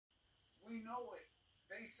know it.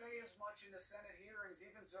 They say as much in the Senate hearings,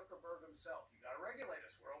 even Zuckerberg himself. You got to regulate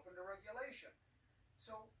us. We're open to regulation.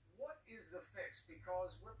 So what is the fix?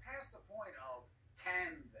 Because we're past the point of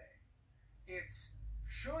can they? It's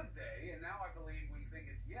should they, and now I believe we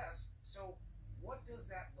think it's yes. So what does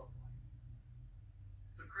that look like?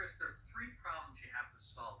 So Chris, there are three problems you have to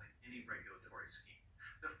solve in any regulatory scheme.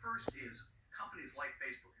 The first is companies like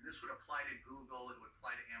Facebook, and this would apply to Google, it would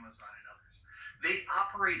apply to Amazon and others. They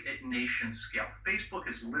operate at nation scale. Facebook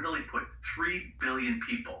has literally put 3 billion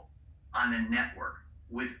people on a network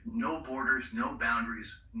with no borders, no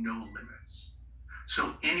boundaries, no limits.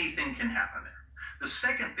 So anything can happen there. The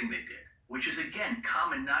second thing they did, which is again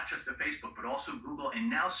common not just to Facebook, but also Google, and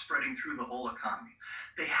now spreading through the whole economy,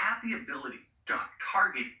 they have the ability to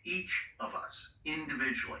target each of us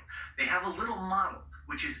individually. They have a little model,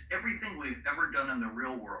 which is everything we've ever done in the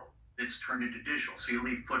real world that's turned into digital. So you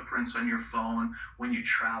leave footprints on your phone, when you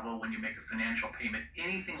travel, when you make a financial payment,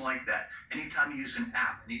 anything like that. Anytime you use an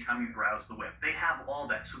app, anytime you browse the web, they have all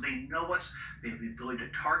that. So they know us, they have the ability to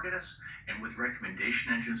target us, and with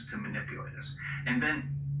recommendation engines to manipulate us. And then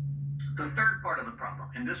the third part of the problem,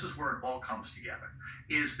 and this is where it all comes together,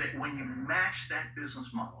 is that when you match that business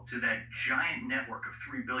model to that giant network of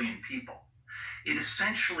 3 billion people, it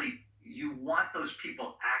essentially, you want those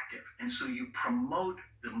people active, and so you promote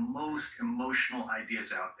the most emotional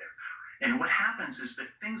ideas out there. And what happens is that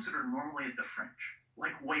things that are normally at the fringe,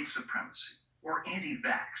 like white supremacy or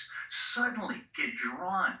anti-vax, suddenly get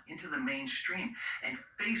drawn into the mainstream. And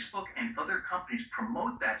Facebook and other companies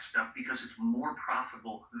promote that stuff because it's more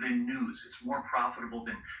profitable than news. It's more profitable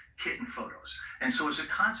than kitten photos. And so as a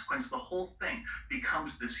consequence, the whole thing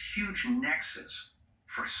becomes this huge nexus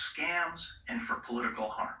for scams and for political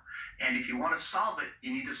harm. And if you want to solve it,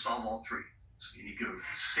 you need to solve all three. So you need to go to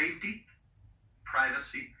safety,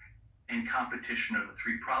 privacy, and competition are the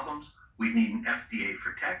three problems. We need an FDA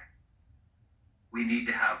for tech. We need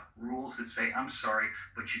to have rules that say, I'm sorry,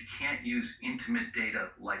 but you can't use intimate data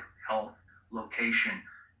like health, location,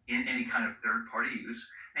 in any kind of third-party use.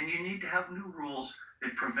 And you need to have new rules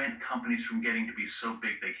that prevent companies from getting to be so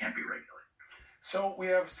big they can't be regulated. So we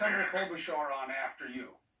have Senator Klobuchar on after you.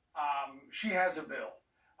 She has a bill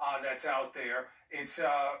that's out there. It's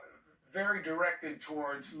very directed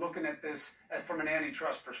towards looking at this from an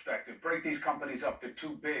antitrust perspective. Break these companies up. They're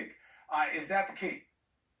too big. Is that the key?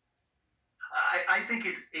 I think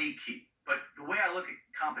it's a key. But the way I look at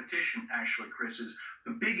competition, actually, Chris, is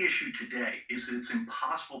the big issue today is that it's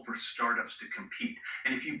impossible for startups to compete.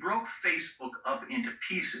 And if you broke Facebook up into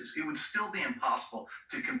pieces, it would still be impossible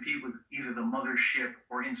to compete with either the mothership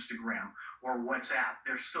or Instagram or WhatsApp.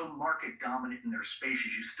 They're so market dominant in their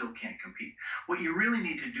spaces, you still can't compete. What you really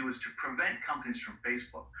need to do is to prevent companies from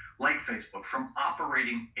Facebook, like Facebook, from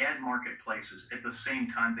operating ad marketplaces at the same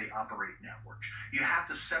time they operate networks. You have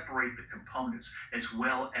to separate the components as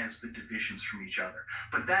well as the divisions from each other.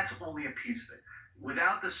 But that's only a piece of it.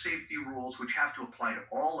 Without the safety rules, which have to apply to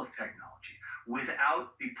all of technology,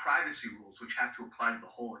 without the privacy rules, which have to apply to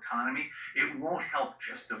the whole economy, it won't help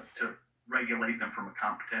just to regulate them from a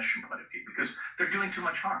competition point of view, because they're doing too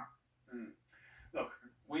much harm. Look,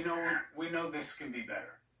 we know this can be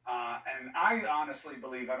better. And I honestly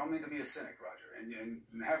believe, I don't mean to be a cynic, Roger, and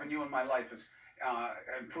having you in my life has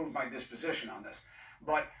improved my disposition on this,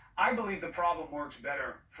 but I believe the problem works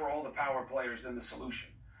better for all the power players than the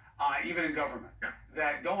solution, even in government. Yeah.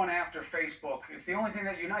 That going after Facebook, it's the only thing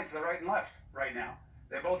that unites the right and left right now.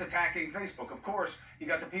 They're both attacking Facebook. Of course, you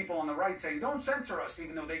got the people on the right saying, don't censor us,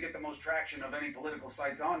 even though they get the most traction of any political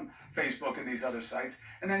sites on Facebook and these other sites.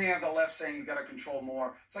 And then you have the left saying you've got to control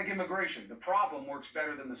more. It's like immigration. The problem works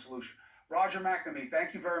better than the solution. Roger McNamee,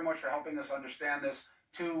 thank you very much for helping us understand this.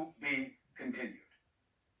 To be continued.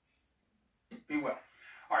 Be well.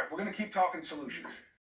 All right, we're going to keep talking solutions.